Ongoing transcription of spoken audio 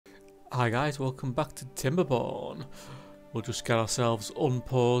Hi guys, welcome back to Timberborn. We'll just get ourselves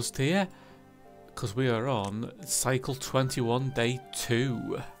unpaused here because we are on cycle 21 day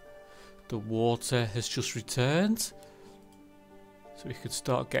 2. The water has just returned, so we could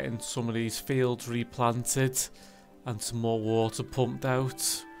start getting some of these fields replanted and some more water pumped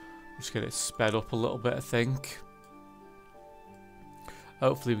out. Just get it sped up a little bit, I think.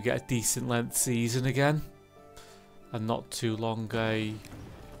 Hopefully we get a decent length season again and not too long a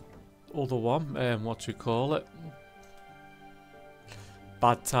other one, what do we call it?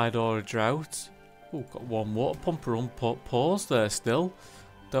 Bad tide or a drought. Oh, got one water pumper unpaused there still.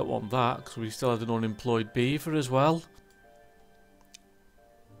 Don't want that because we still had an unemployed beaver as well.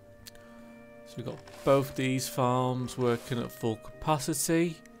 So we've got both these farms working at full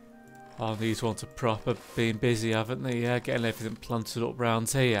capacity. Oh, these ones are proper being busy, haven't they? Yeah, getting everything planted up round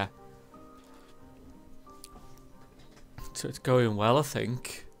here. So it's going well, I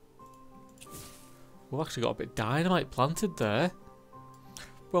think. We've actually got a bit of dynamite planted there.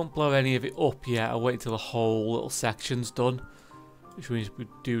 Won't blow any of it up yet. I'll wait until the whole little section's done. Which means we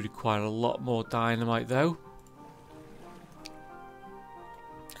do require a lot more dynamite though.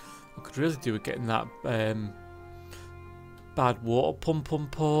 I could really do with getting that bad water pump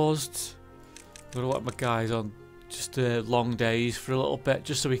unpaused. I'm going to let my guys on just long days for a little bit,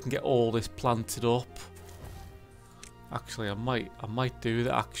 just so we can get all this planted up. Actually, I might do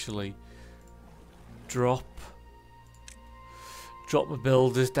that actually. Drop my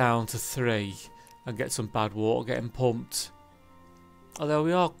builders down to 3 and get some bad water getting pumped. Although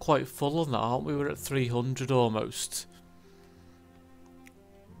we are quite full on that, aren't we? We're at 300 almost.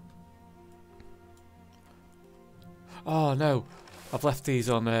 Oh no, I've left these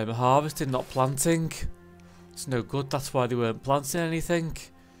on harvesting, not planting. It's no good, that's why they weren't planting anything.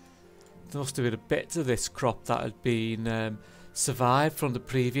 There must have been a bit of this crop that had been survived from the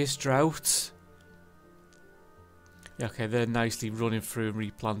previous drought. Yeah, okay, they're nicely running through and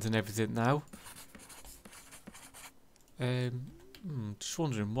replanting everything now. Just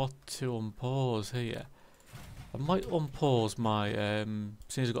wondering what to unpause here. I might unpause my,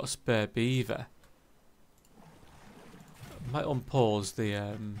 since I've got a spare beaver. I might unpause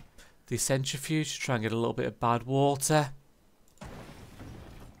the centrifuge to try and get a little bit of bad water.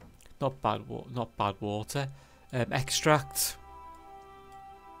 Not bad water. Extract.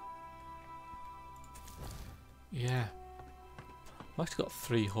 Yeah. I've actually got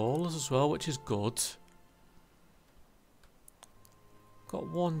 3 haulers as well, which is good. Got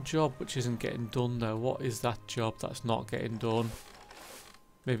one job which isn't getting done though. What is that job that's not getting done?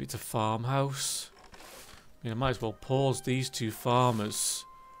 Maybe it's a farmhouse. I mean, I might as well pause these 2 farmers,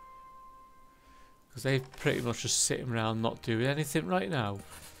 because they're pretty much just sitting around not doing anything right now.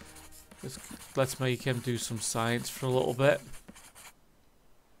 Let's make him do some science for a little bit.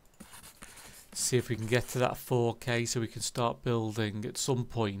 See if we can get to that 4K so we can start building at some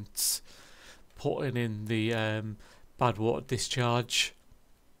point, putting in the bad water discharge.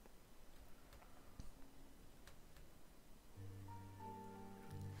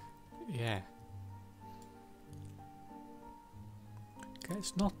 Yeah. Okay,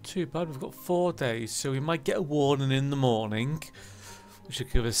 it's not too bad. We've got 4 days, so we might get a warning in the morning, which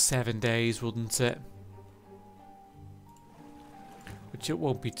would give us 7 days, wouldn't it? Which it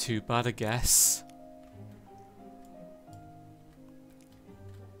won't be too bad, I guess.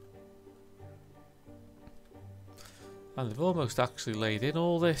 And they've almost actually laid in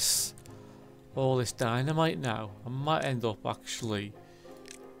all this dynamite now. I might end up actually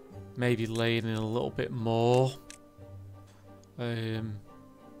maybe laying in a little bit more on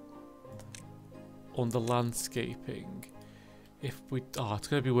the landscaping. If we, it's going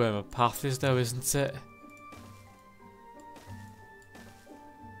to be where my path is though, isn't it?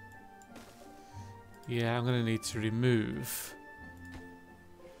 Yeah, I'm going to need to remove.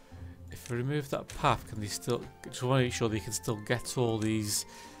 If I remove that path, can they still... just want to make sure they can still get all these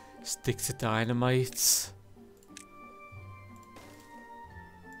sticks of dynamite.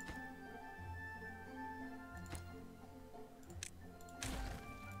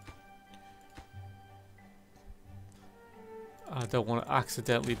 I don't want to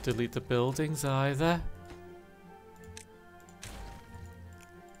accidentally delete the buildings either.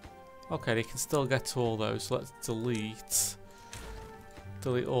 Okay, they can still get to all those, so let's delete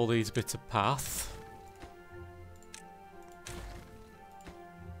all these bits of path.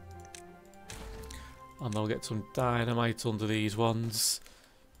 And I'll get some dynamite under these ones.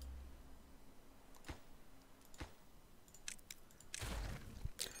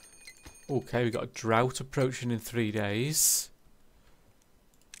 Okay, we got a drought approaching in 3 days.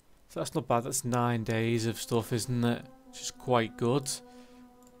 So that's not bad, that's 9 days of stuff, isn't it? Which is quite good.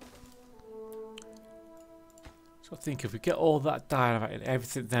 So I think if we get all that dynamite and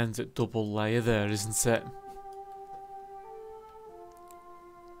everything then's at double layer there, isn't it?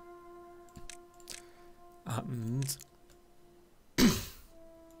 And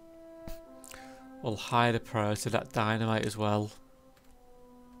we'll hide a priority to that dynamite as well.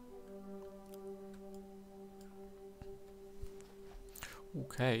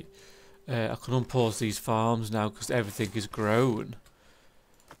 Okay, I can unpause these farms now because everything is grown.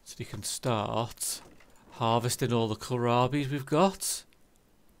 So you can start harvesting all the kohlrabies we've got.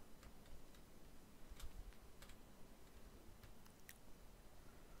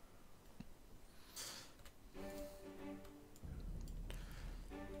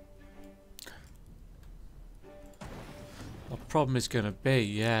 The problem is going to be,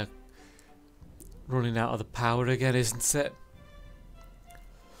 yeah, running out of the power again, isn't it?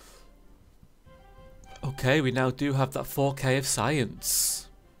 Okay, we now do have that 4K of science.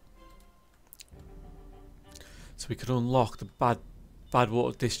 So we can unlock the bad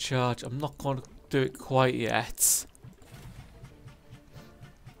water discharge. I'm not going to do it quite yet.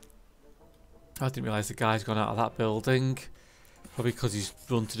 I didn't realise the guy's gone out of that building. Probably because he's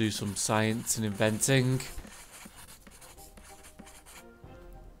run to do some science and inventing.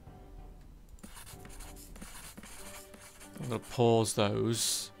 I'm going to pause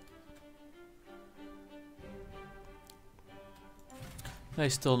those.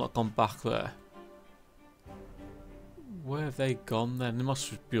 They've still not gone back there. Where have they gone then? They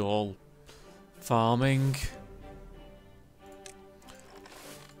must be all farming.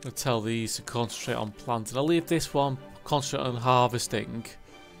 I'll tell these to concentrate on planting. I'll leave this one concentrate on harvesting.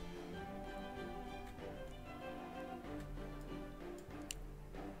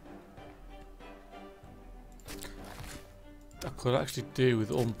 I could actually do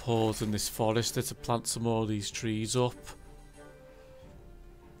with unpausing this forester to plant some more of these trees up.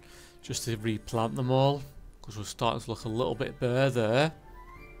 Just to replant them all. Because we're starting to look a little bit bare there.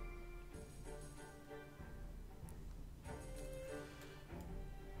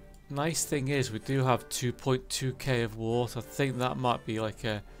 Nice thing is we do have 2.2k of water. I think that might be like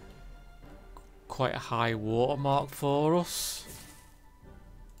a quite a high watermark for us.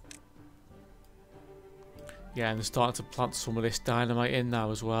 Yeah, and they're starting to plant some of this dynamite in now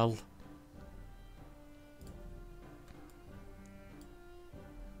as well.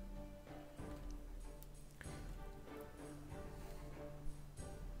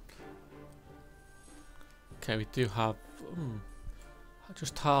 Okay, we do have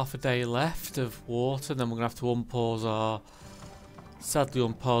just half a day left of water, and then we're going to have to unpause our... Sadly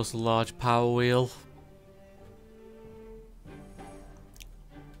unpause the large power wheel.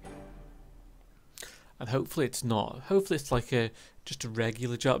 And hopefully it's not. Hopefully it's like just a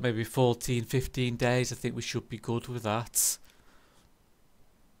regular job, maybe 14, 15 days. I think we should be good with that.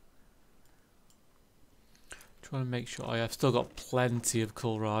 Trying to make sure I've still got plenty of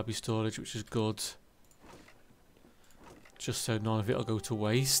kohlrabi storage, which is good. Just so none of it will go to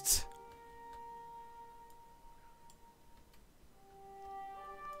waste.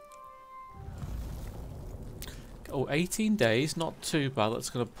 Oh, 18 days, not too bad. That's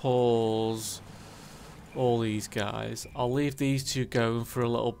going to pause all these guys. I'll leave these two going for a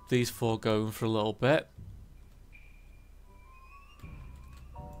little, these four going for a little bit.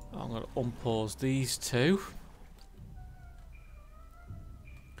 I'm going to unpause these two.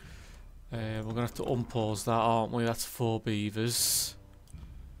 We're going to have to unpause that, aren't we? That's 4 beavers.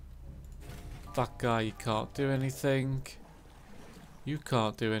 That guy, you can't do anything. You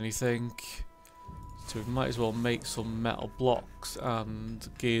can't do anything. So we might as well make some metal blocks and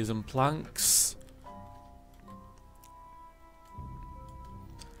gears and planks.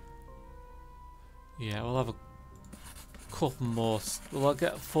 Yeah, we'll have a couple more. We'll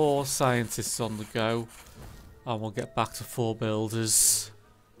get 4 scientists on the go. And we'll get back to 4 builders.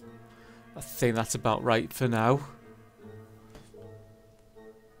 I think that's about right for now.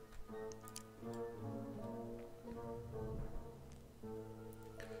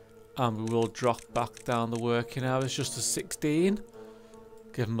 And we will drop back down the working hours just to 16.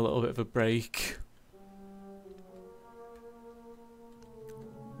 Give them a little bit of a break.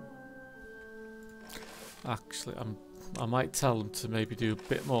 Actually, I might tell them to maybe do a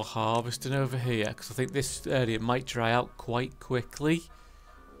bit more harvesting over here, because I think this area might dry out quite quickly.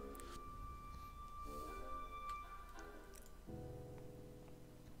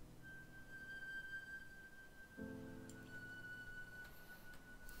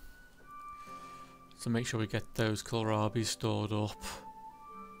 So make sure we get those kohlrabi stored up.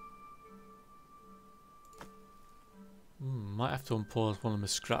 Might have to unpause one of my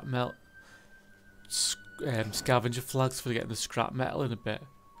scrap metal scavenger flags for getting the scrap metal in a bit.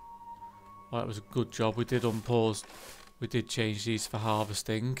 Well, that was a good job. We did unpause. We did change these for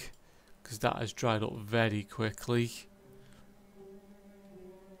harvesting, because that has dried up very quickly.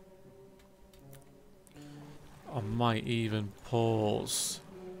 I might even pause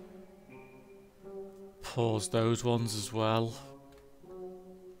those ones as well.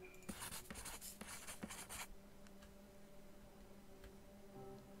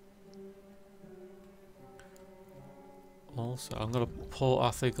 Also,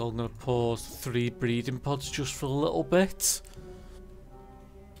 I think I'm gonna pause 3 breeding pods just for a little bit.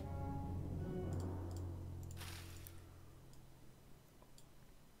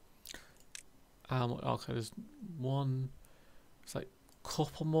 Okay, there's one. It's like a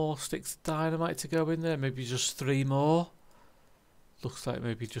couple more sticks of dynamite to go in there. Maybe just 3 more. Looks like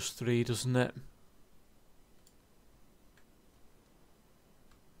maybe just 3, doesn't it?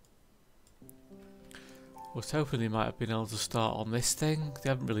 I was hoping they might have been able to start on this thing. They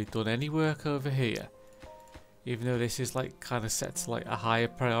haven't really done any work over here. Even though this is like kind of set to like a higher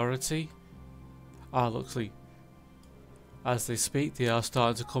priority. Ah, looks like as they speak they are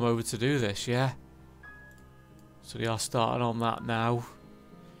starting to come over to do this, yeah. So they are starting on that now.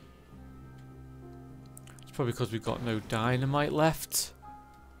 It's probably because we've got no dynamite left.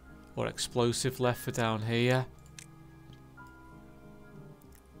 Or explosive left for down here.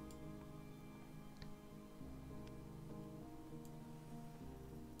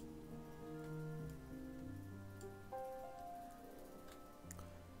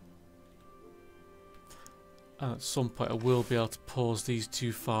 And at some point I will be able to pause these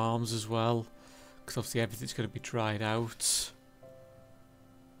 2 farms as well, because obviously everything's going to be dried out.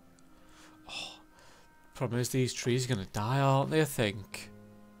 Oh, problem is these trees are going to die, aren't they, I think?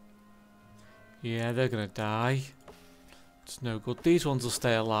 Yeah, they're going to die. It's no good. These ones will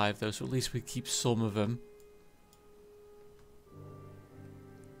stay alive though, so at least we keep some of them.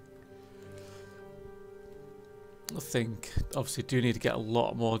 I think obviously do need to get a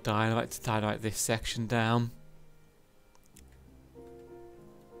lot more dynamite to dynamite this section down.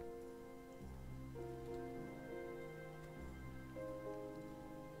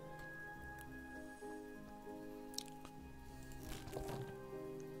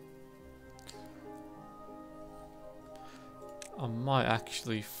 I might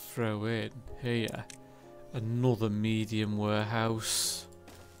actually throw in here another medium warehouse.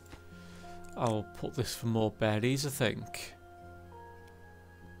 I'll put this for more berries, I think.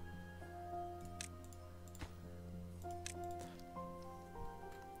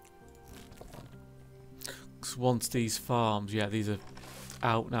 Because once these farms, yeah, these are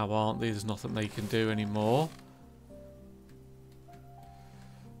out now, aren't they? There's nothing they can do anymore.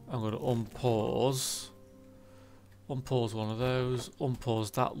 I'm going to unpause one of those,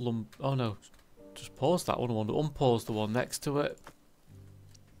 unpause that lump. Oh no, just pause that one. I want to unpause the one next to it.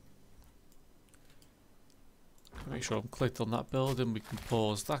 Make sure I'm clicked on that building. We can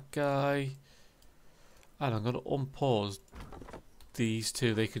pause that guy. And I'm going to unpause these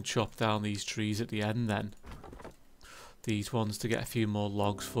 2. They can chop down these trees at the end then. These ones to get a few more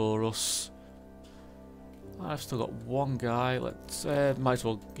logs for us. I've still got one guy. Let's might as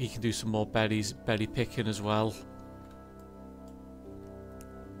well, he can do some more berry picking as well.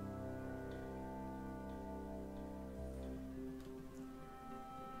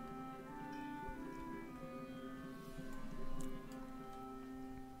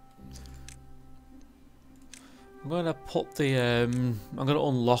 I'm gonna put the I'm gonna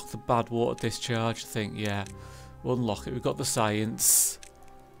unlock the bad water discharge thing. Yeah, we'll unlock it. We've got the science.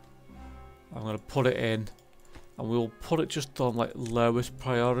 I'm gonna put it in, and we'll put it just on like lowest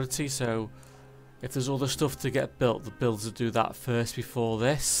priority. So if there's other stuff to get built, the builders will do that first before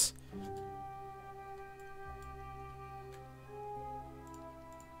this.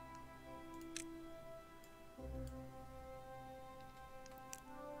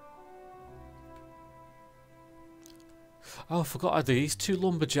 Oh, I forgot I had these 2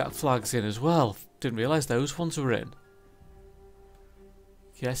 lumberjack flags in as well. Didn't realise those ones were in.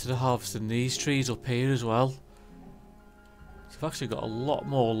 Yes, they're harvesting these trees up here as well. So I've actually got a lot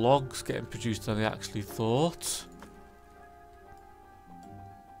more logs getting produced than I actually thought.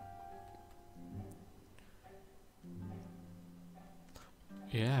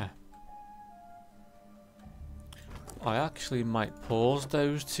 Yeah. I actually might pause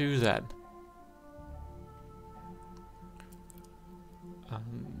those 2 then.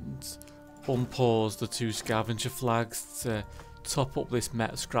 And unpause the 2 scavenger flags to top up this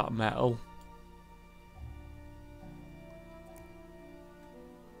scrap metal.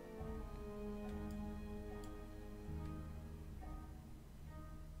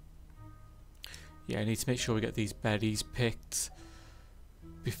 Yeah, I need to make sure we get these berries picked.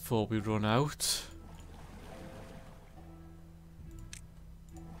 before we run out.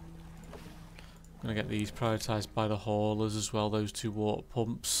 I'm going to get these prioritised by the haulers as well, those 2 water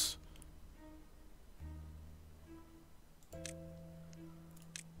pumps.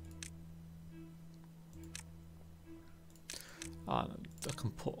 And I can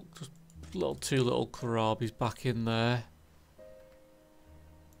put just 2 little Karabis back in there.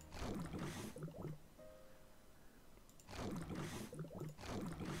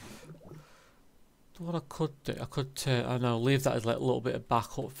 What I could do, I could I know, leave that as like a little bit of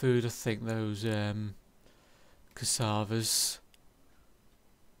backup food. I think those cassavas.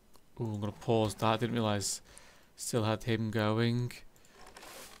 Oh, I'm gonna pause that. I didn't realise still had him going.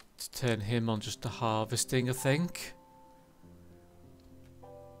 To turn him on just to harvesting, I think.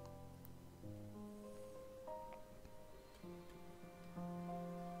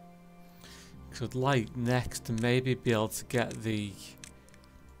 Because I'd like next to maybe be able to get the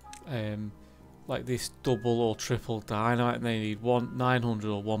like this double or triple dynamite, and they need 900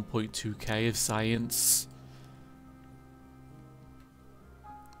 or 1.2k of science.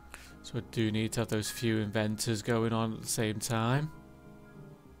 So I do need to have those few inventors going on at the same time.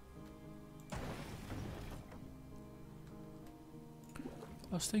 I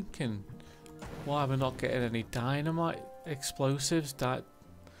was thinking, why am I not getting any dynamite explosives? That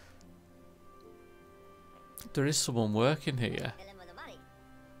there is someone working here.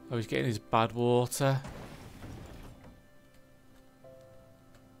 Oh, he's getting his bad water.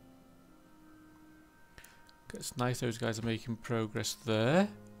 It's nice those guys are making progress there.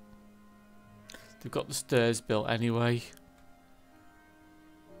 They've got the stairs built anyway.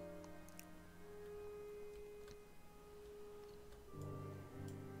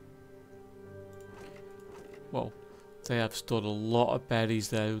 Well, they have stored a lot of berries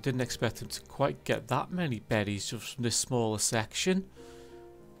there. We didn't expect them to quite get that many berries just from this smaller section.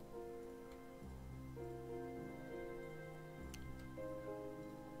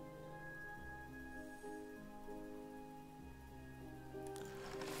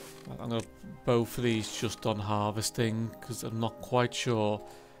 I'm going to both of these just on harvesting because I'm not quite sure.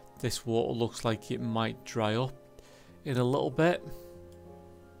 This water looks like it might dry up in a little bit.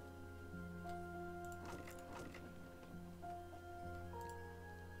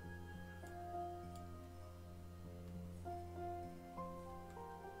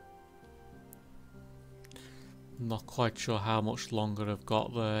 I'm not quite sure how much longer I've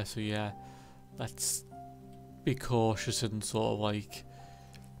got there, so yeah, let's be cautious and sort of like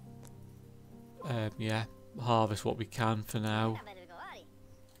yeah, harvest what we can for now.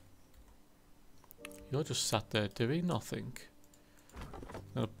 You're just sat there doing nothing. I'm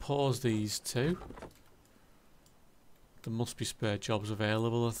going to pause these 2. There must be spare jobs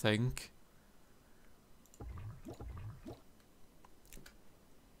available, I think.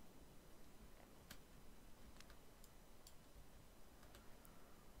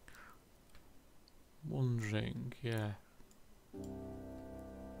 Wondering, yeah.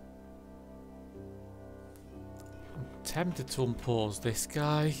 I'm tempted to unpause this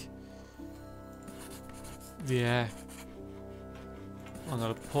guy. Yeah. I'm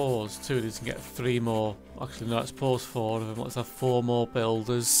going to pause 2 of these and get 3 more. Actually, no, let's pause 4 of them. Let's have 4 more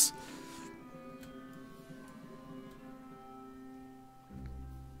builders.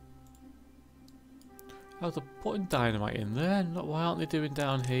 Oh, they're putting dynamite in there. Why aren't they doing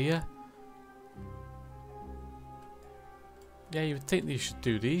down here? Yeah, you would think they should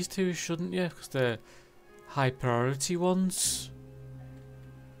do these 2, shouldn't you? Because they're high priority ones.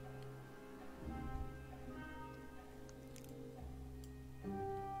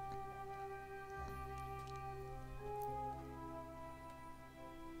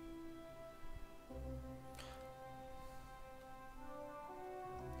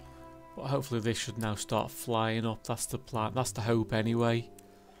 But hopefully this should now start flying up. That's the plan. That's the hope anyway.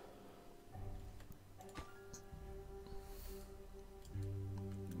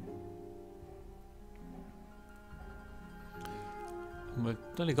 And we've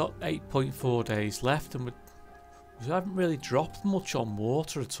only got 8.4 days left, and we haven't really dropped much on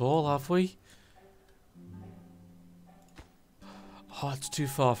water at all, have we? Oh, it's too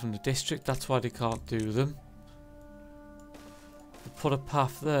far from the district. That's why they can't do them. Put a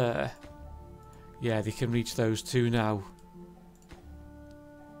path there. Yeah, they can reach those 2 now.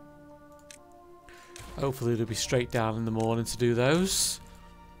 Hopefully they'll be straight down in the morning to do those.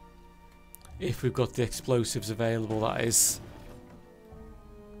 If we've got the explosives available, that is.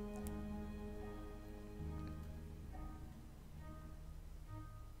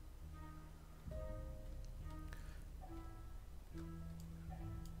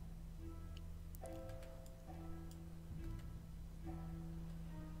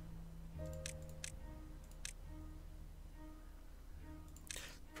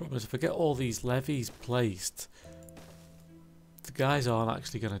 Problem is, if I get all these levees placed, the guys aren't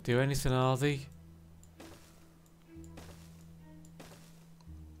actually going to do anything, are they?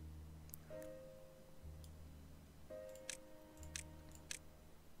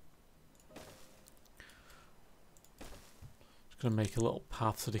 Just going to make a little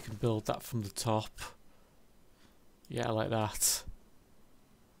path so they can build that from the top. Yeah, like that.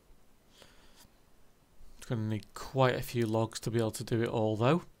 It's going to need quite a few logs to be able to do it all,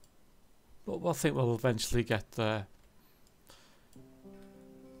 though. But I think we'll eventually get there.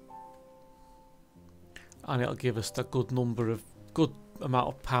 And it'll give us a good amount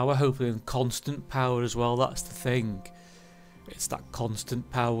of power, hopefully, and constant power as well. That's the thing. It's that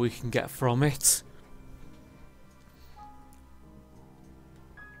constant power we can get from it.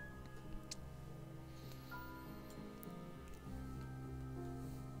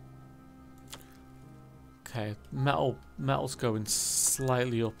 Okay, metal's going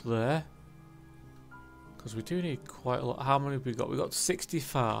slightly up there. Because we do need quite a lot. How many have we got? We got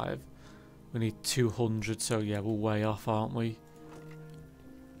 65. We need 200, so yeah, we're way off, aren't we?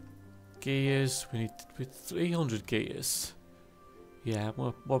 Gears, we need 300 gears. Yeah,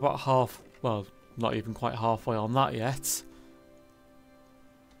 we're about half, well, not even quite halfway on that yet.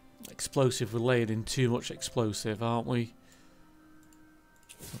 Explosive, we're laying in too much explosive, aren't we?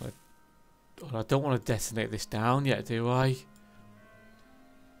 I don't want to detonate this down yet, do I?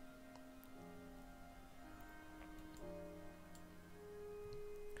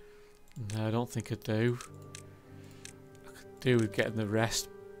 No, I don't think I do. I could do with getting the rest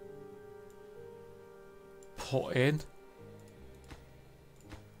put in.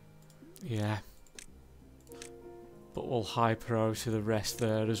 Yeah. But we'll high priority the rest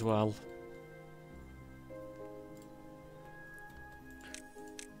there as well.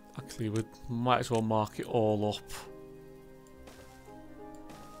 Actually, we might as well mark it all up.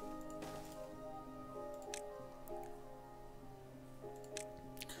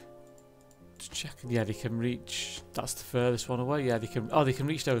 Just checking. Yeah, they can reach. That's the furthest one away. Yeah, they can. Oh, they can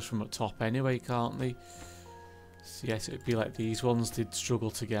reach those from up top anyway, can't they? So yes, it'd be like these ones did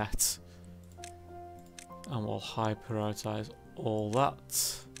struggle to get. And we'll high prioritize all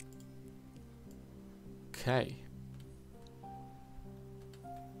that. Okay.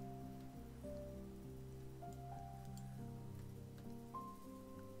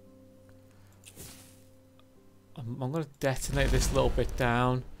 I'm going to detonate this little bit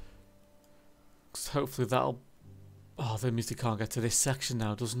down. Because hopefully that'll... Oh, that means they can't get to this section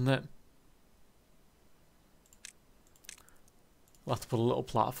now, doesn't it? We'll have to put a little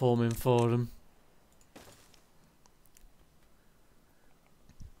platform in for them.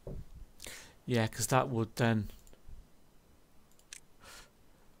 Yeah, because that would then...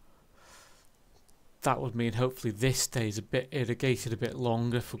 That would mean hopefully this stays a bit irrigated a bit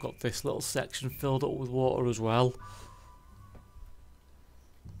longer if we've got this little section filled up with water as well.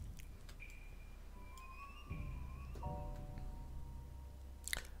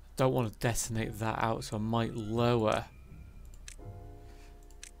 Don't want to detonate that out, so I might lower.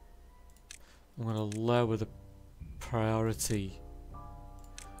 I'm going to lower the priority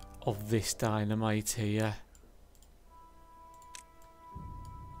of this dynamite here.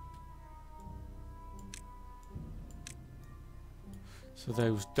 So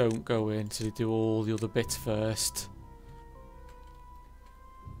those don't go in, so they do all the other bits first.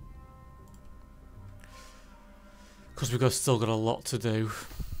 Because we've still got a lot to do.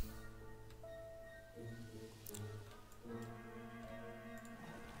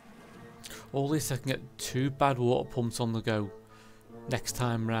 All this I can get 2 bad water pumps on the go next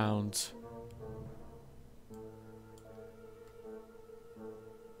time round.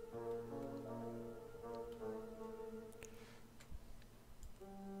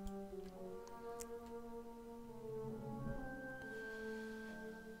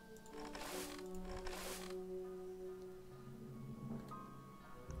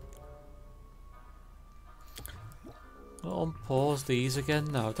 I'll unpause these again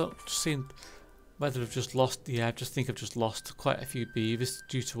now. I don't seem whether I've just lost. Yeah, I just think I've just lost quite a few beavers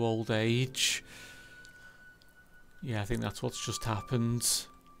due to old age. Yeah, I think that's what's just happened.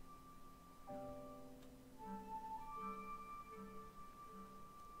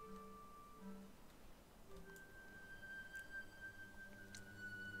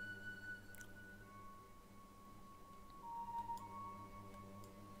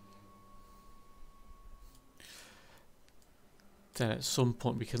 Then at some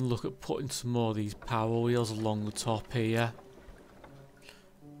point we can look at putting some more of these power wheels along the top here,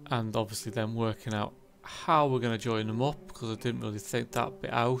 and obviously then working out how we're going to join them up, because I didn't really think that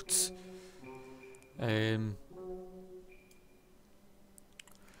bit out.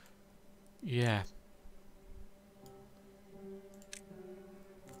 Yeah.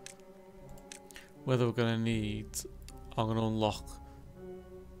 Whether we're going to need... I'm going to unlock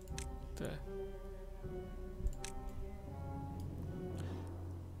the...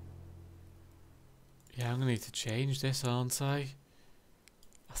 Yeah, I'm going to need to change this, aren't I?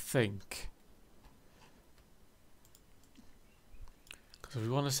 I think. Because we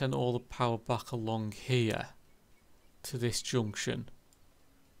want to send all the power back along here to this junction.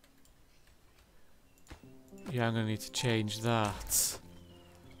 Yeah, I'm going to need to change that.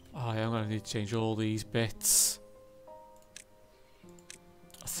 Oh, yeah, I'm going to need to change all these bits.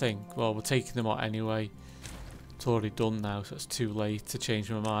 I think. Well, we're taking them out anyway. It's already done now, so it's too late to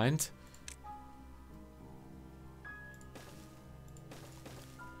change my mind.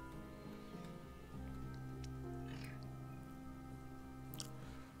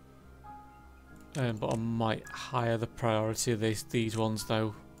 But I might higher the priority of these ones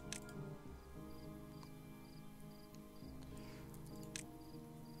though.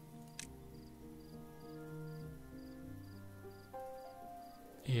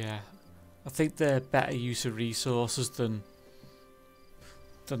 Yeah, I think they're better use of resources than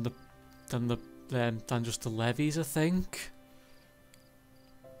just the levies. I think.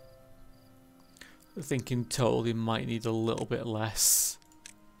 I think in total they might need a little bit less.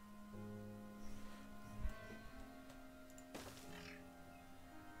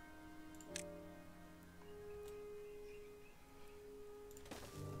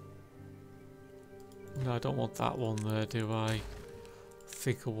 No, I don't want that one there, do I? I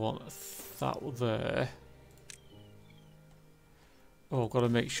think I want that one there. Oh, I've got to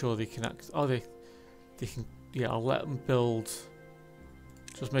make sure they can act. Oh, they can. Yeah, I'll let them build.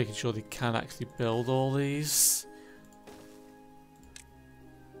 Just making sure they can actually build all these.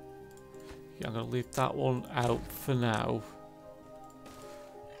 Yeah, I'm going to leave that one out for now.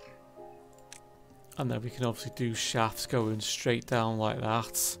 And then we can obviously do shafts going straight down like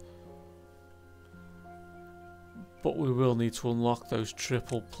that. But we will need to unlock those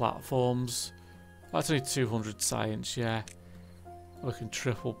triple platforms. That's only 200 science, yeah. We can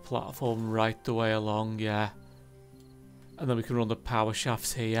triple platform right the way along, yeah. And then we can run the power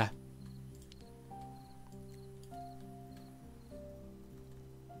shafts here.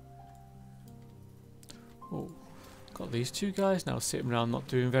 Oh, got these two guys now sitting around not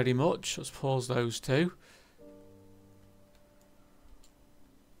doing very much. Let's pause those two.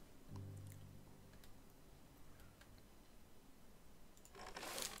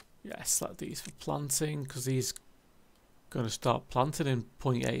 Yeah, select these for planting because these going to start planting in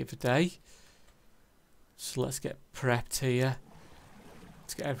 0.8 of a day. So let's get prepped here.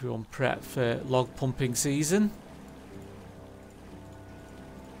 Let's get everyone prepped for log pumping season.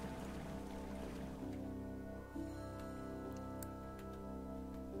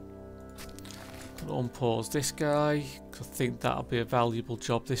 Gonna unpause this guy because I think that'll be a valuable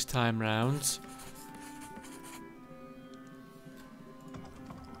job this time round.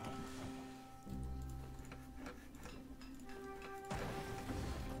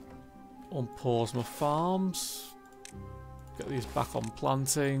 Unpause my farms. Get these back on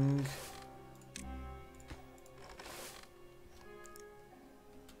planting.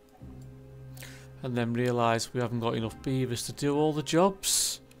 And then realise we haven't got enough beavers to do all the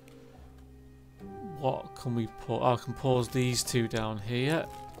jobs. What can we put? Oh, I can pause these two down here.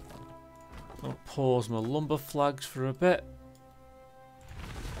 I'll pause my lumber flags for a bit.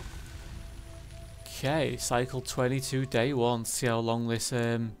 Okay, cycle 22, day 1. See how long this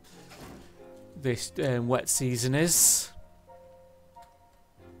wet season is.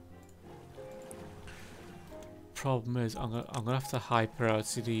 Problem is, I'm gonna have to high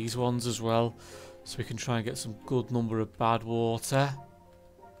priority these ones as well, so we can try and get some good number of bad water.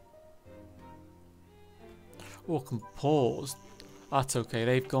 Or can pause. That's okay.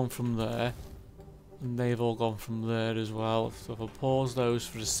 They've gone from there, and they've all gone from there as well. So if I pause those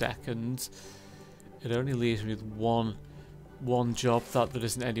for a second, it only leaves me with one job that there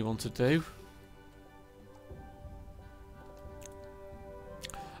isn't anyone to do.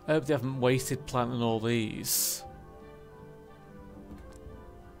 I hope they haven't wasted planting all these.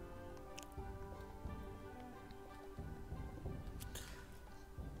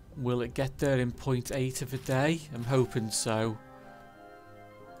 Will it get there in 0.8 of a day? I'm hoping so.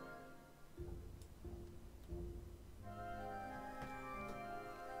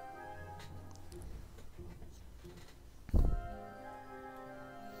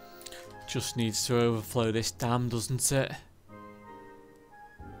 Just needs to overflow this dam, doesn't it?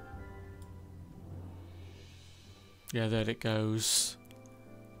 Yeah, there it goes.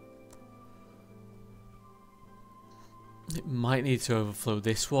 It might need to overflow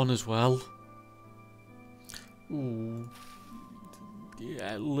this one as well. Ooh.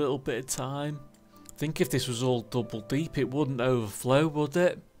 Yeah, a little bit of time. I think if this was all double deep, it wouldn't overflow, would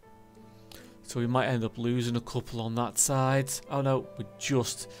it? So we might end up losing a couple on that side. Oh no, we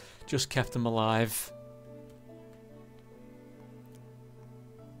just kept them alive.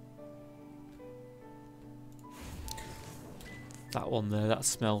 That one there, that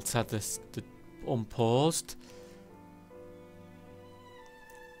smelt had the unpaused.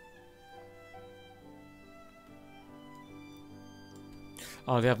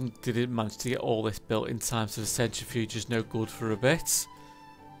 Oh, they didn't manage to get all this built in time, so the centrifuge is no good for a bit.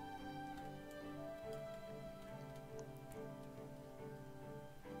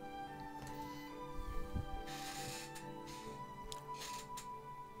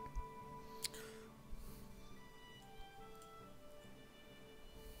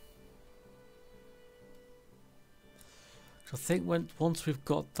 I think once we've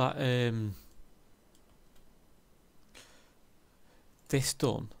got that this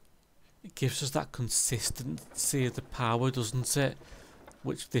done, it gives us that consistency of the power, doesn't it?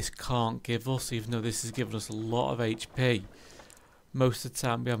 Which this can't give us, even though this has given us a lot of HP. Most of the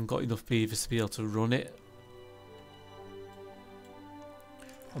time we haven't got enough beavers to be able to run it.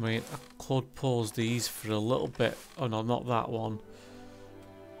 I mean, I could pause these for a little bit. Oh no, not that one.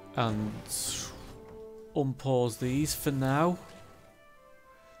 And unpause these for now,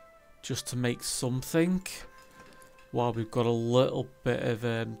 just to make something while we've got a little bit of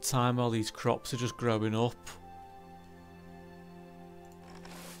time while these crops are just growing up.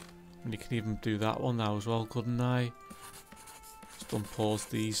 And you can even do that one now as well, couldn't I? Just unpause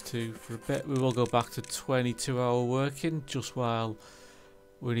these two for a bit. We will go back to 22-hour working just while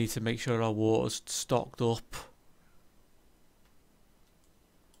we need to make sure our water's stocked up.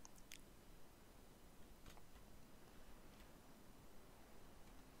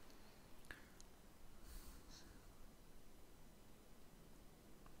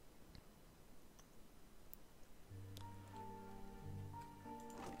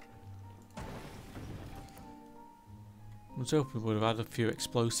 I was hoping we would have had a few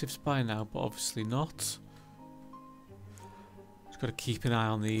explosives by now, but obviously not. Just got to keep an eye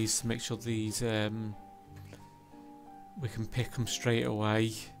on these to make sure these we can pick them straight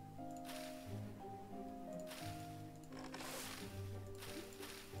away.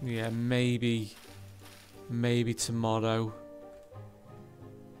 Yeah, maybe tomorrow.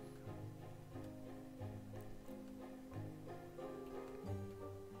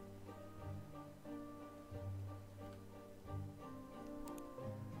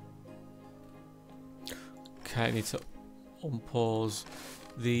 Okay, I need to unpause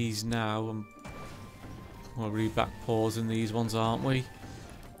these now, and we'll be back pausing these ones, aren't we?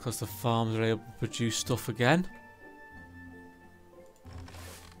 Because the farms are able to produce stuff again.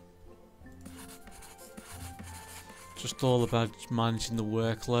 Just all about managing the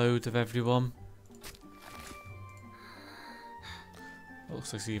workload of everyone.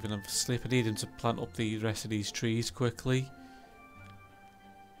 Looks like he's even asleep. I need him to plant up the rest of these trees quickly.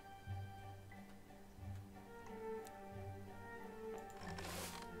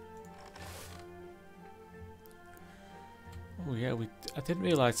 Oh yeah, I didn't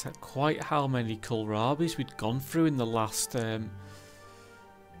realise quite how many kohlrabis we'd gone through in the last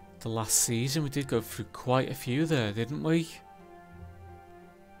season. We did go through quite a few there, didn't we?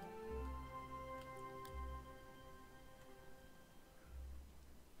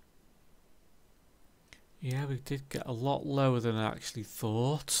 Yeah, we did get a lot lower than I actually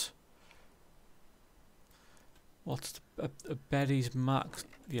thought. What's a berries maxed?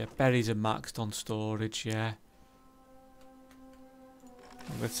 Yeah, berries are maxed on storage, yeah.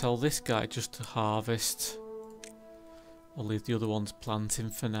 I'm going to tell this guy just to harvest. I'll leave the other ones planting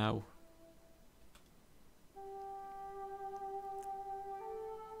for now.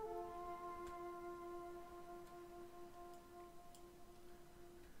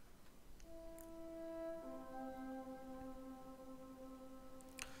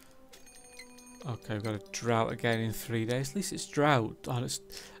 Okay, we've got a drought again in 3 days. At least it's drought. Oh,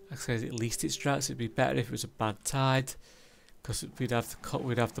 at least it's drought. So it'd be better if it was a bad tide, because we'd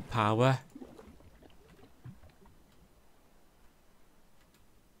have the power.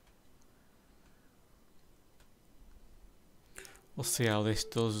 We'll see how this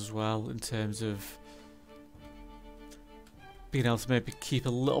does as well in terms of being able to maybe keep a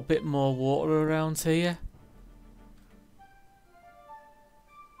little bit more water around here.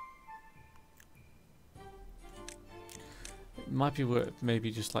 It might be worth maybe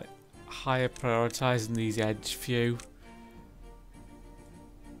just like higher prioritizing these edge few.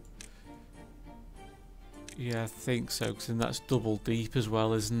 Yeah, I think so, because then that's double deep as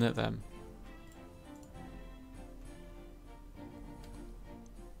well, isn't it then?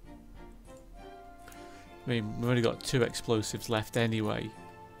 I mean, we've only got 2 explosives left anyway.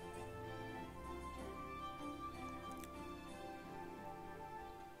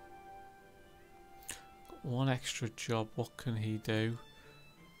 One extra job, what can he do?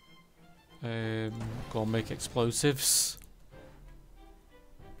 Go on, make explosives.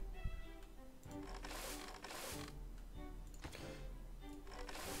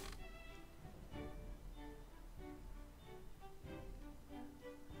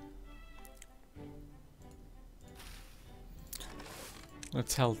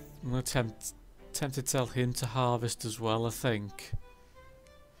 I'm gonna attempt to tell him to harvest as well, I think.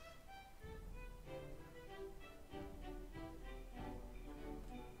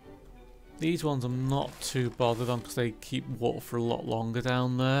 These ones I'm not too bothered on because they keep water for a lot longer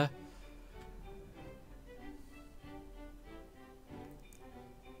down there.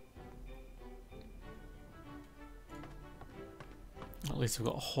 At least we've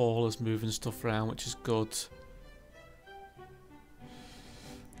got haulers moving stuff around, which is good.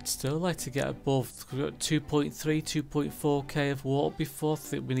 I'd still like to get above, because we've got 2.3, 2.4k of water before. I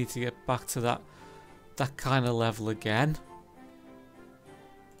think we need to get back to that kind of level again.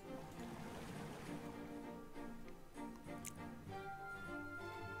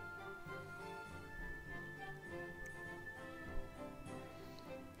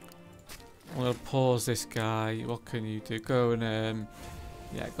 I'm gonna pause this guy. What can you do? Go and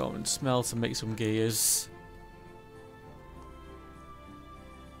yeah, go and smelt and make some gears.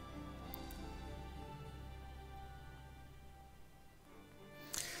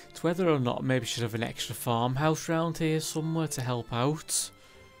 It's whether or not maybe should have an extra farmhouse round here somewhere to help out.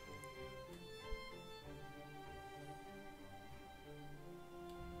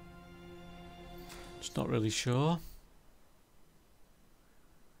 Just not really sure.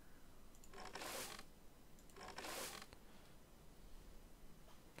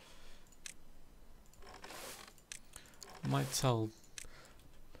 Might tell.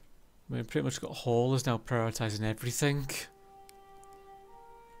 I mean, pretty much got haulers now prioritising everything.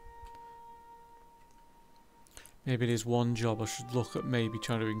 Maybe it is one job I should look at, maybe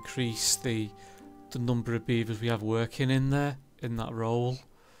trying to increase the number of beavers we have working in there, in that role.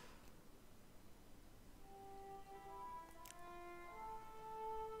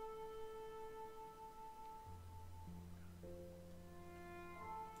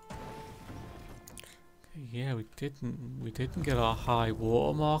 Yeah, we didn't get our high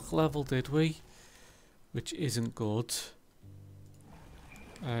watermark level, did we? Which isn't good.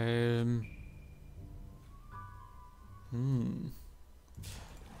 I'm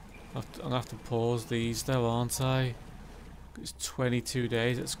gonna have to pause these though, aren't I? It's 22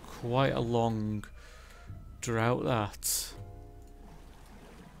 days. It's quite a long drought, that.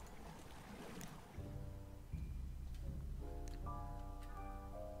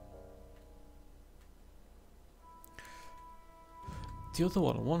 The other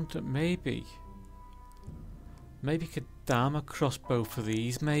one, I wonder maybe could dam across both of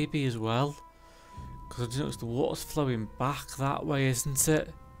these maybe as well, because I just noticed the water's flowing back that way, isn't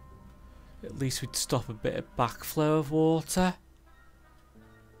it? At least we'd stop a bit of backflow of water.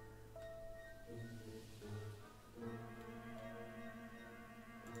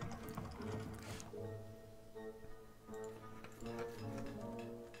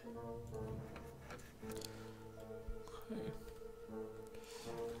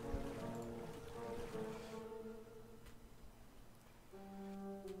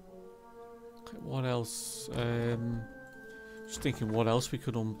 What else? Just thinking what else we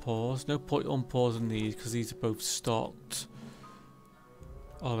could unpause. No point unpausing these because these are both stocked.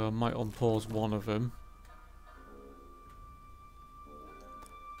 Although I might unpause one of them.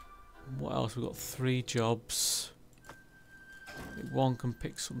 What else? We've got 3 jobs. One can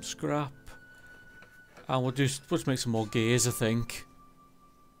pick some scrap. And we'll just make some more gears, I think.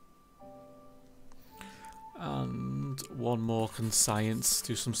 And one more can do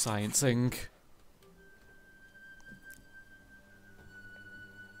some sciencing.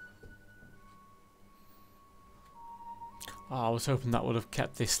 Oh, I was hoping that would have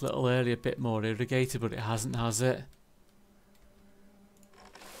kept this little area a bit more irrigated, but it hasn't, has it?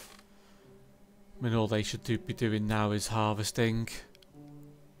 I mean, all they should be doing now is harvesting.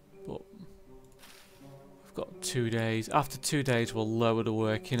 But we've got 2 days. After 2 days, we'll lower the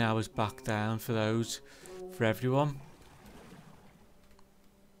working hours back down for everyone.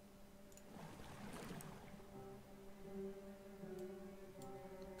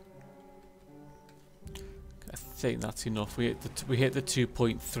 I think that's enough. We hit the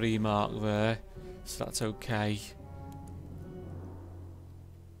 2.3 mark there. so that's okay.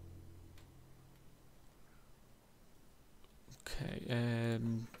 Okay,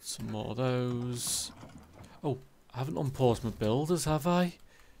 some more of those. Oh, I haven't unpaused my builders, have I?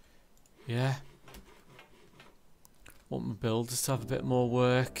 Yeah. Want my builders to have a bit more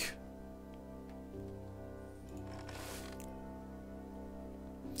work.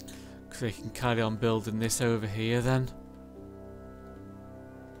 Because they can carry on building this over here then.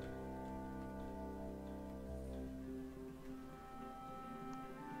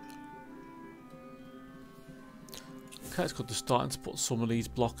 Okay, it's good they're starting to put some of these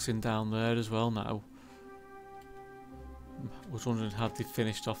blocks in down there as well now. I was wondering had they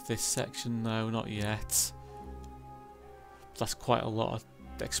finished off this section. No, not yet. That's quite a lot of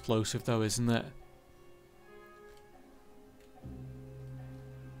explosive though, isn't it?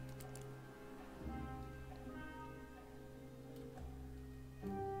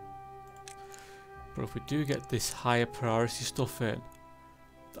 But if we do get this higher priority stuff in,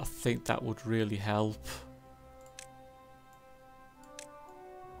 I think that would really help.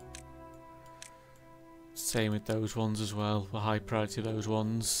 Same with those ones as well, the high priority of those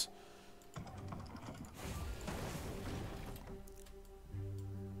ones.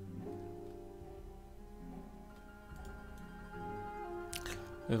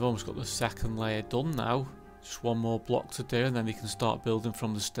 They've almost got the second layer done now. Just one more block to do and then they can start building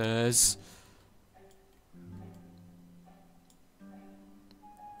from the stairs.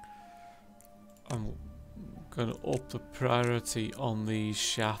 I'm going to up the priority on these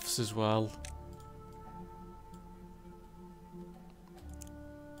shafts as well.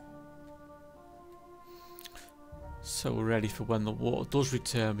 So we're ready for when the water does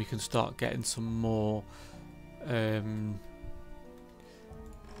return, we can start getting some more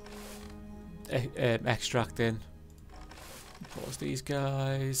extract in. Pause these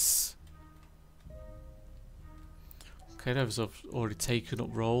guys. Okay, those have already taken up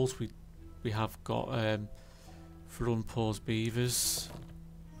roles. We have got for unpaused beavers.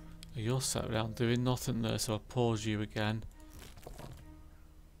 You're sat around doing nothing there, so I'll pause you again.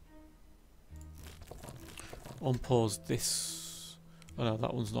 Unpause this. Oh no,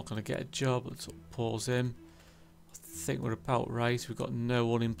 that one's not going to get a job. Let's pause him. I think we're about right. We've got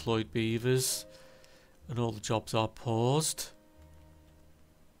no unemployed beavers, and all the jobs are paused.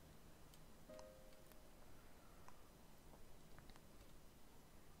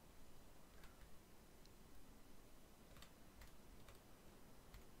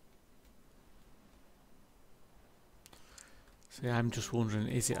 So yeah, I'm just wondering,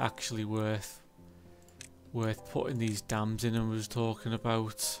 is it actually worth putting these dams in I was talking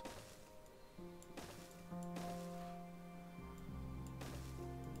about?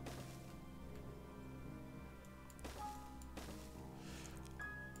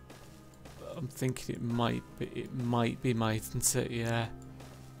 I'm thinking it might be, mightn't it? Yeah.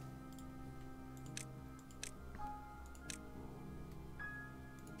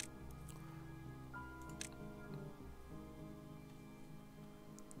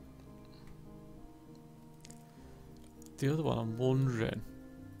 The other one, I'm wondering,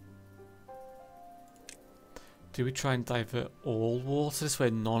 do we try and divert all water this way,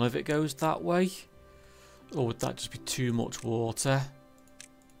 none of it goes that way? Or would that just be too much water?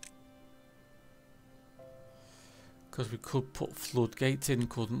 Because we could put floodgates in,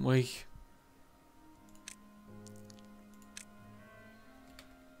 couldn't we?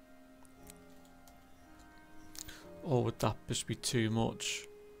 Or would that just be too much?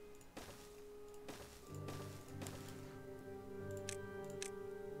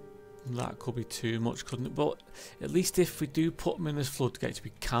 That could be too much, couldn't it? But at least if we do put them in as floodgates,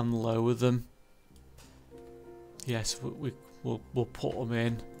 we can lower them. Yes, we'll put them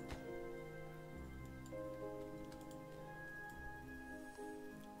in.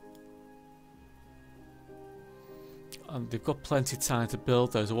 And they've got plenty of time to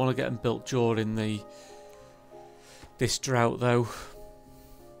build those. I want to get them built during this drought, though.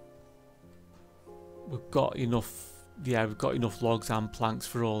 We've got enough. Yeah, we've got enough logs and planks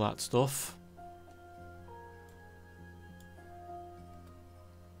for all that stuff.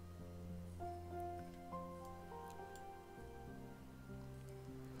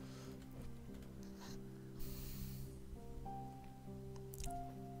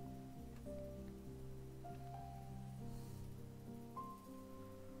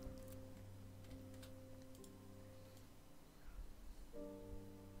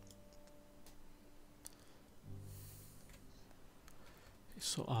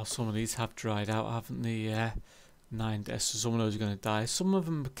 So, oh, some of these have dried out, haven't they? Yeah, 9 deaths. So some of those are going to die. Some of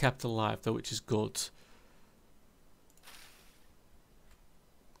them are kept alive though, which is good.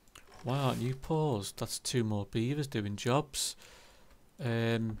 Why aren't you paused? That's 2 more beavers doing jobs.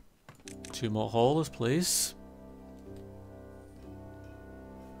 2 more haulers, please.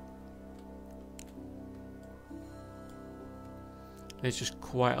 It's just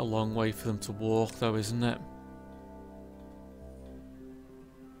quite a long way for them to walk though, isn't it?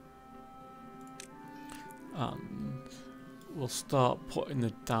 And we'll start putting the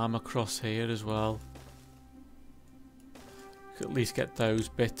dam across here as well. We could at least get those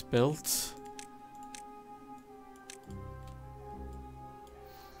bits built.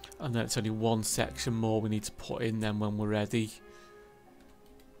 And then it's only 1 section more we need to put in then when we're ready.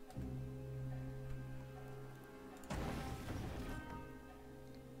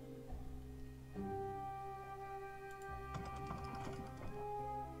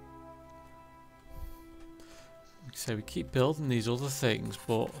 So we keep building these other things,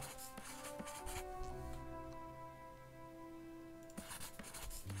 but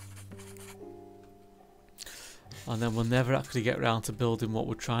and then we'll never actually get around to building what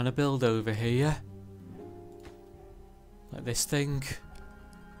we're trying to build over here. Like this thing.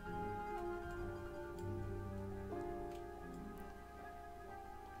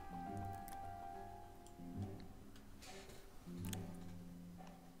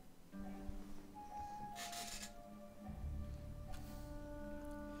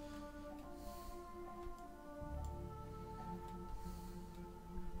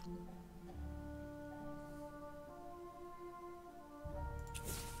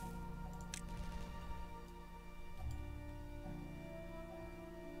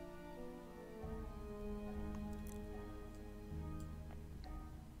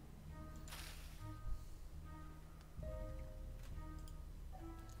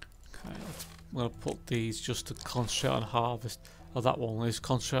 I'm going to put these just to concentrate on harvest. Oh, that one is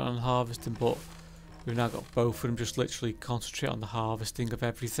concentrate on harvesting, but we've now got both of them just literally concentrate on the harvesting of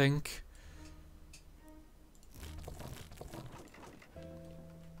everything.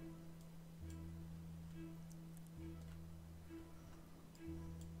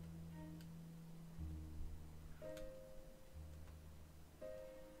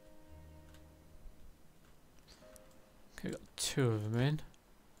 Okay, got 2 of them in.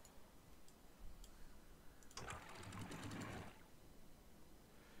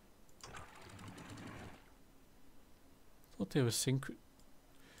 They were sync. Do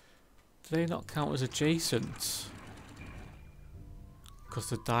they not count as adjacent? Because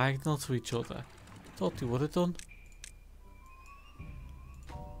they're diagonal to each other. Thought they would have done.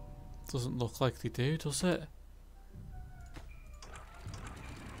 Doesn't look like they do, does it?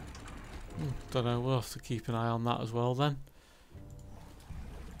 Don't know. We'll have to keep an eye on that as well then.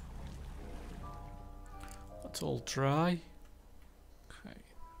 That's all dry. Okay.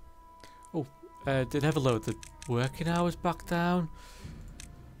 Oh, did ever load the working hours back down?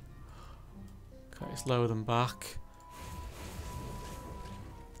 Okay, let's lower them back.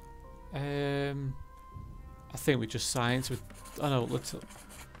 I think we just science with. I know. Let's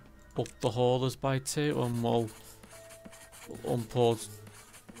up the haulers by 2, and we'll unpause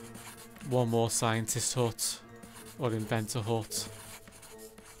 1 more scientist hut or inventor hut.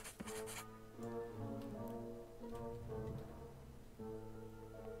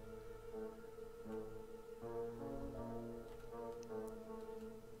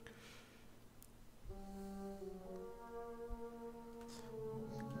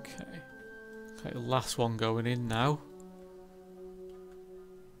 Okay, last one going in now.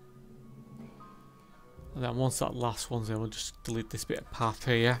 And then once that last one's in, we'll just delete this bit of path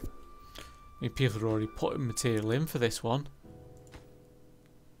here. I mean, people are already putting material in for this one.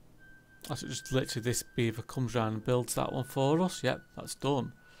 That's just literally this beaver comes around and builds that one for us. Yep, that's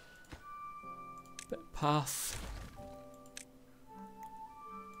done. Bit of path.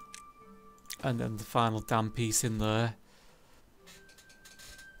 And then the final dam piece in there.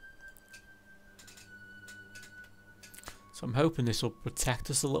 So I'm hoping this will protect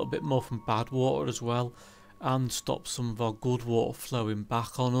us a little bit more from bad water as well, and stop some of our good water flowing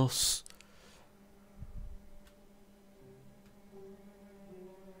back on us.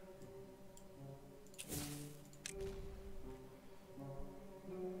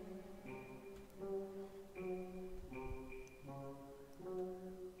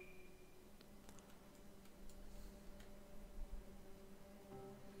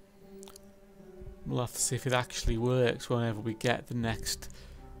 We'll have to see if it actually works whenever we get the next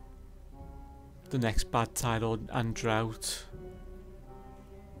bad tide and drought.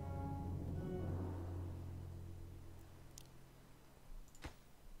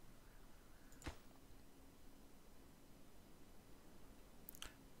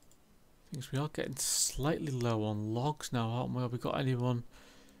 Things we are getting slightly low on logs now, aren't we? Have we got anyone?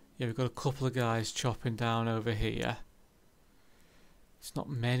 Yeah, we've got a couple of guys chopping down over here. It's not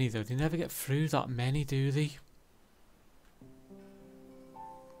many though. They never get through that many, do they?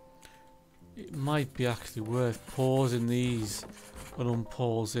 It might be actually worth pausing these and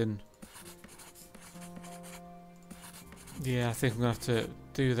unpausing. Yeah, I think I'm going to have to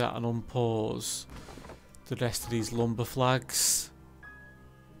do that and unpause the rest of these lumber flags.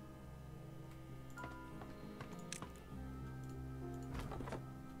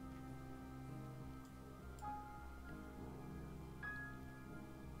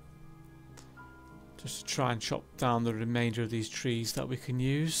 Just to try and chop down the remainder of these trees that we can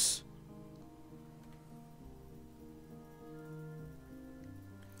use.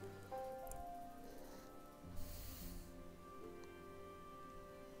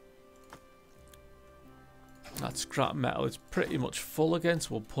 That scrap metal is pretty much full again,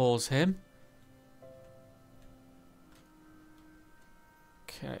 so we'll pause him.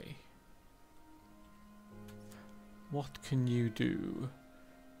 Okay. What can you do?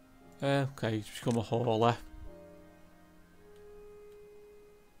 Okay, you've become a hauler.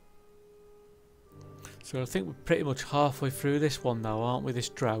 So I think we're pretty much halfway through this one now, aren't we, this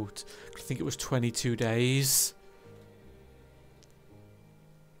drought? I think it was 22 days.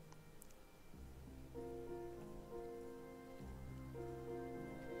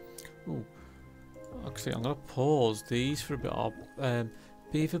 Ooh. Actually, I'm going to pause these for a bit. Our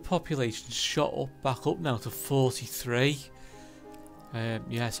beaver population shot up back up now to 43.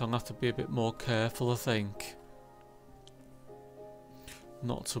 Yeah, so I'm going to have to be a bit more careful, I think.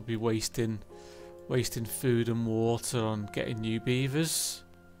 Not to be wasting food and water on getting new beavers.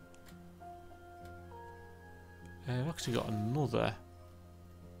 I've actually got another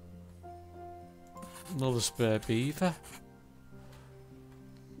spare beaver.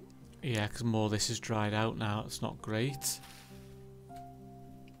 Yeah, because more of this is dried out now. It's not great.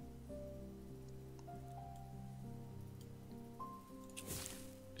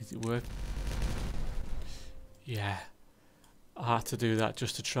 Is it work? Yeah. I had to do that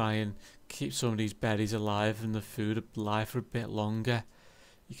just to try and keep some of these berries alive and the food alive for a bit longer.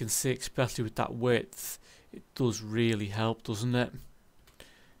 You can see, especially with that width, it does really help, doesn't it?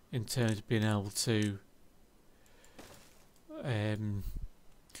 In terms of being able to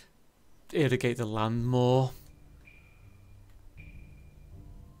irrigate the land more.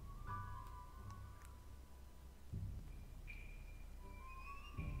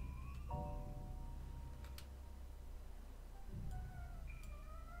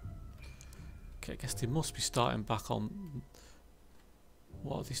 Okay, I guess they must be starting back on.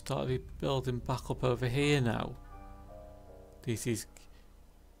 What have they started building back up over here now? These,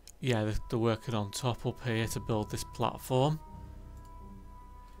 yeah, they're working on top up here to build this platform.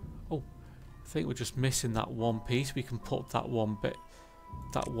 Oh, I think we're just missing that one piece. We can put that one bit,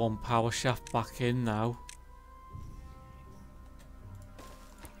 that one power shaft back in now.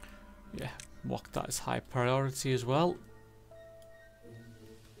 Yeah, mark that as high priority as well.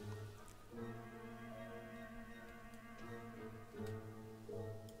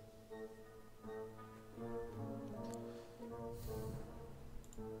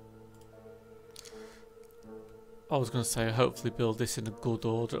 I was going to say, hopefully build this in a good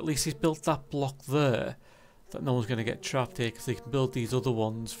order. At least he's built that block there, that no one's going to get trapped here, because he can build these other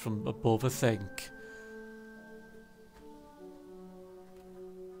ones from above, I think.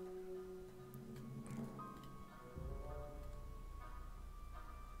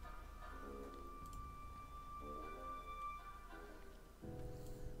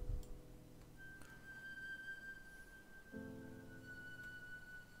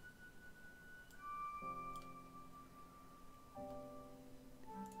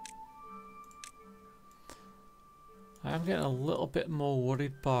 I am getting a little bit more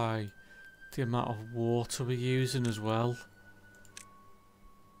worried by the amount of water we're using as well.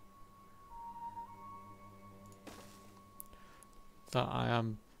 That I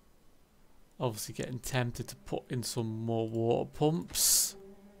am obviously getting tempted to put in some more water pumps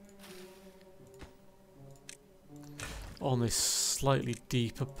on this slightly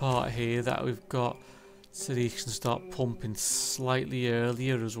deeper part here that we've got, so these can start pumping slightly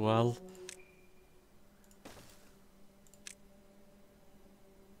earlier as well.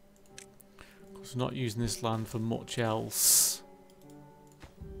 Not using this land for much else.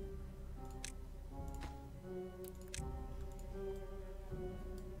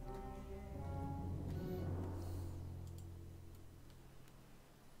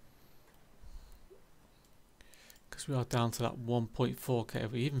 Because we are down to that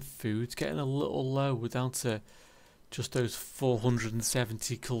 1.4k. Even food's getting a little low. We're down to just those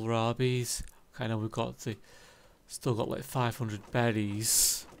 470 kohlrabis. I know we've got still got like 500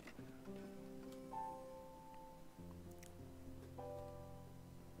 berries.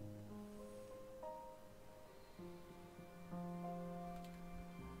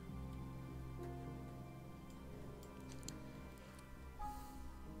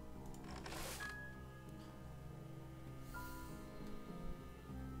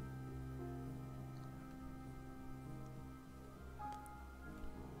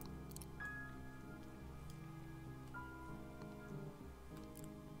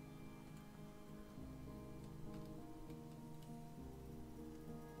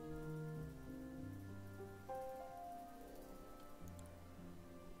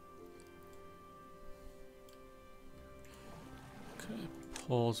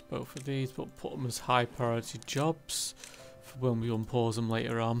 pause both of these, but put them as high priority jobs for when we unpause them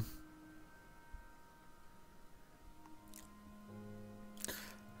later on.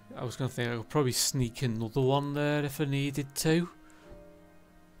 I was going to think I could probably sneak another one there if I needed to.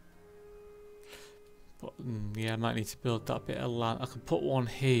 But yeah, I might need to build that bit of land. I could put one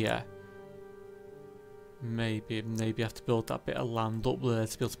here. Maybe I have to build that bit of land up there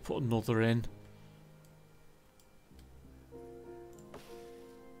to be able to put another in.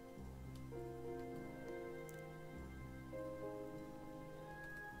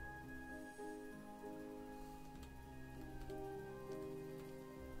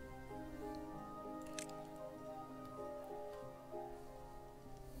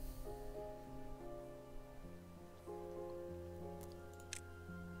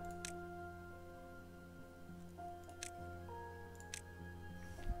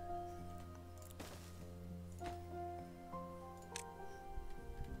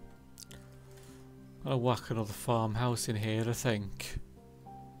 I'll whack another farmhouse in here, I think.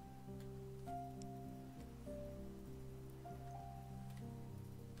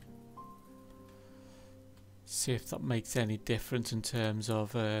 See if that makes any difference in terms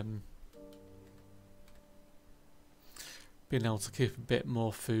of being able to keep a bit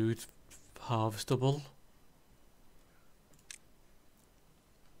more food harvestable.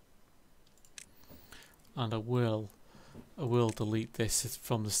 And I will delete this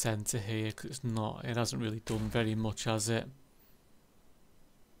from the centre here because it hasn't really done very much, has it?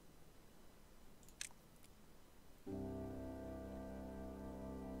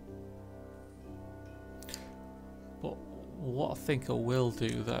 But what I think I will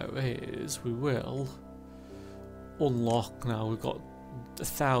do though is we will unlock, now we've got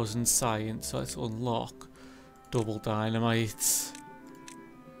 1,000 science, so let's unlock double dynamite.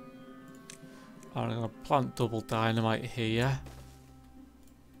 And I'm going to plant double dynamite here.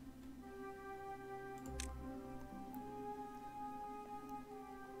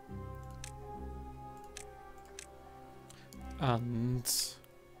 And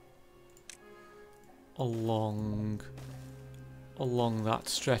along that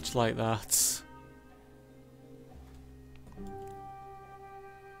stretch like that.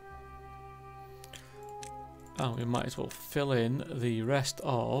 And we might as well fill in the rest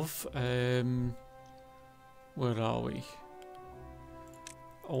of where are we?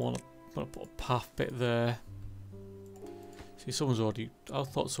 I want to put a path bit there. See, someone's already, I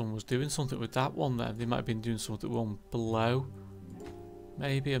thought someone was doing something with that one then. They might have been doing something with one below.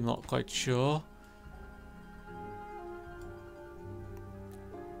 Maybe, I'm not quite sure.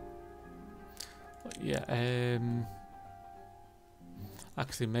 But yeah,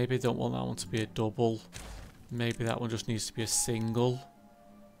 actually maybe I don't want that one to be a double. Maybe that one just needs to be a single.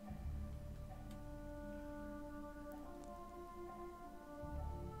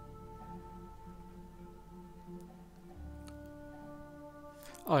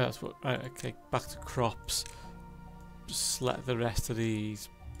 Oh yeah, that's what, right, okay, back to crops. Just select the rest of these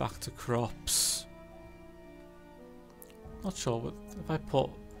back to crops. Not sure, but if I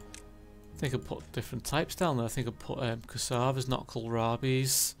think I put different types down there. I think I put cassavas, not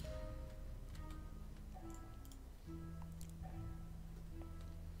kohlrabis.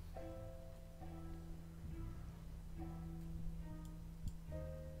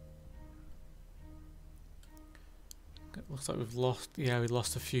 Looks like we've lost, yeah, we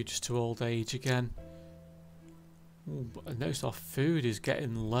lost a few just to old age again. Ooh, but I noticed our food is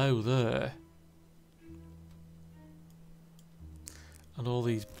getting low there. And all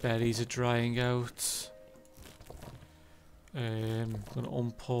these berries are drying out. I'm going to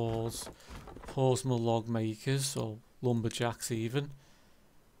unpause, pause my log makers, or lumberjacks even.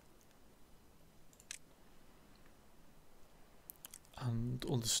 And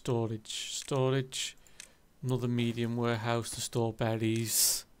under storage. Another medium warehouse to store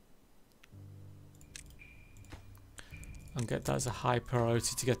berries. And get that as a high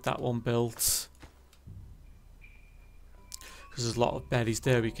priority to get that one built. Because there's a lot of berries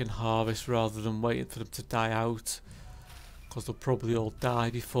there we can harvest rather than waiting for them to die out. Because they'll probably all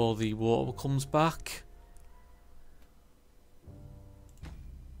die before the water comes back.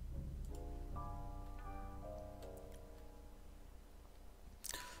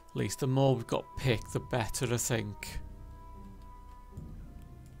 At least the more we've got picked, the better, I think.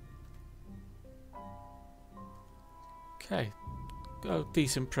 Okay,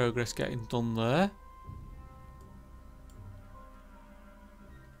 decent progress getting done there.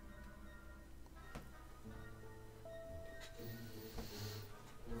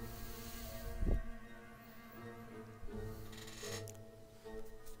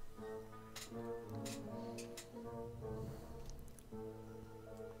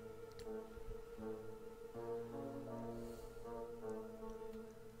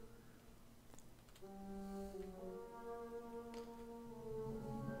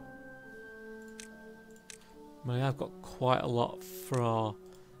 I mean, I've got quite a lot for our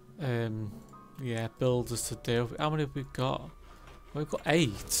yeah, builders to do. How many have we got? We've got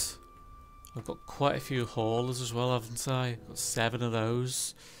 8. I've got quite a few haulers as well, haven't I? I've got 7 of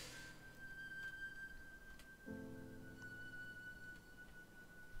those.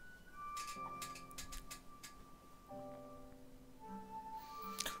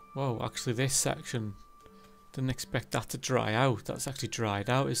 Whoa, actually this section, didn't expect that to dry out. That's actually dried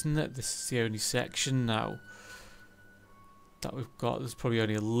out, isn't it? This is the only section now that we've got. There's probably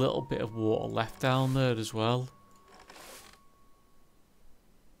only a little bit of water left down there as well.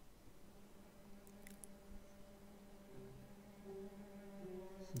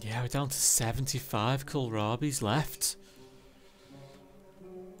 Yeah, we're down to 75 kohlrabis left.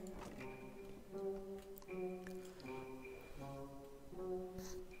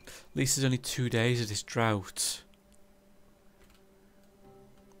 At least there's only 2 days of this drought.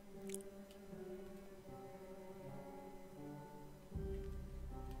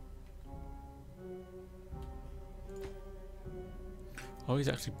 Oh, he's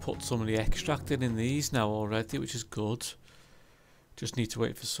actually put some of the extract in these now already, which is good. Just need to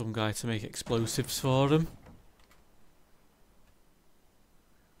wait for some guy to make explosives for him.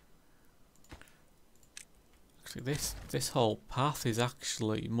 Actually, this whole path is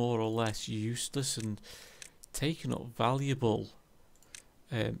actually more or less useless and taking up valuable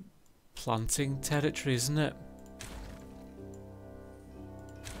planting territory, isn't it?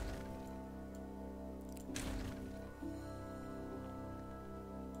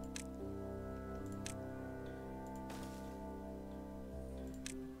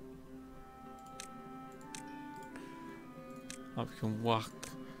 We can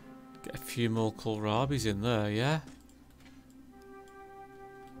get a few more kohlrabis in there, yeah?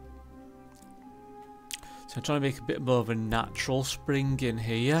 So I'm trying to make a bit more of a natural spring in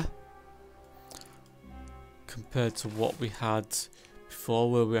here compared to what we had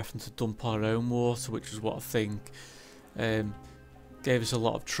before, where we were having to dump our own water, which is what I think gave us a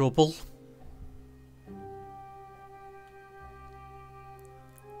lot of trouble.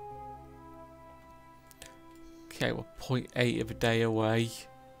 Okay, we're 0.8 of a day away.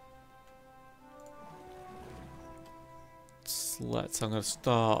 I'm going to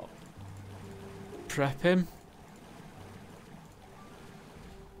start prepping.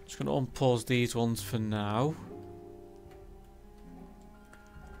 Just going to unpause these ones for now.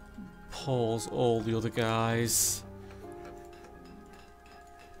 Pause all the other guys.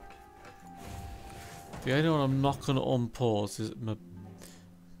 The only one I'm not going to unpause is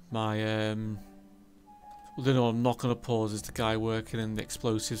well, the only one I'm not going to pause is the guy working in the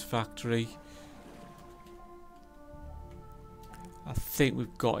explosives factory. I think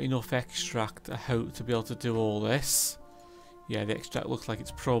we've got enough extract, I hope, to be able to do all this. Yeah, the extract looks like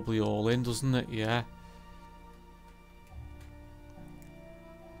it's probably all in, doesn't it? Yeah.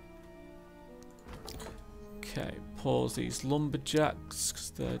 Okay, pause these lumberjacks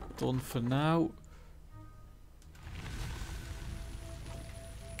because they're done for now.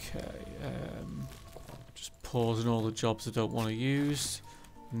 Okay, just pausing all the jobs I don't want to use.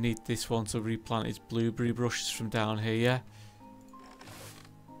 Need this one to replant its blueberry bushes from down here.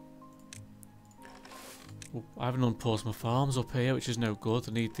 Oh, I haven't unpaused my farms up here, which is no good.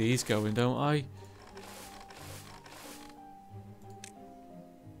 I need these going, don't I?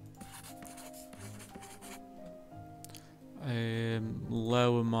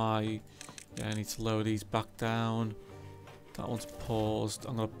 Lower my... Yeah, I need to lower these back down. That one's paused.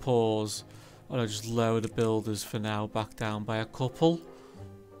 I'm going to pause. Oh no, just lower the builders for now back down by a couple.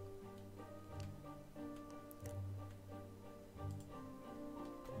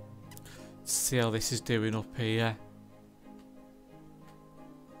 See how this is doing up here.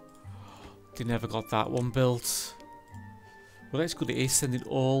 They never got that one built. Well, that's good. It is sending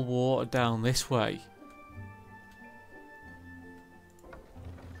all water down this way.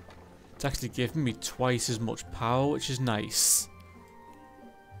 It's actually giving me twice as much power, which is nice.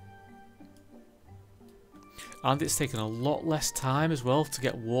 And it's taken a lot less time as well to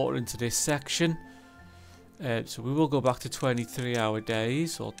get water into this section. So we will go back to 23-hour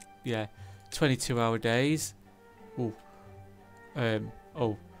days, or yeah, 22-hour days. Ooh.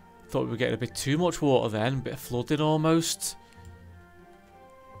 Oh, thought we were getting a bit too much water then, a bit of flooding almost.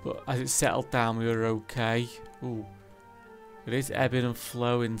 But as it settled down, we were okay. Ooh. It is ebbing and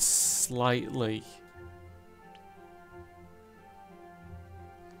flowing slightly.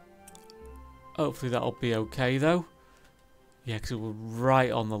 Hopefully that'll be okay though. Yeah, because we're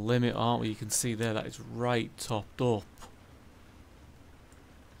right on the limit, aren't we? You can see there that it's right topped up.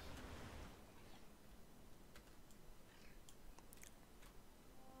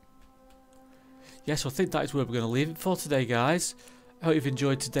 yes, I think that is where we're going to leave it for today, guys. I hope you've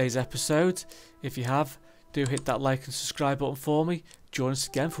enjoyed today's episode. If you have, do hit that like and subscribe button for me. Join us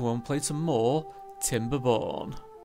again for when we play some more Timberborn.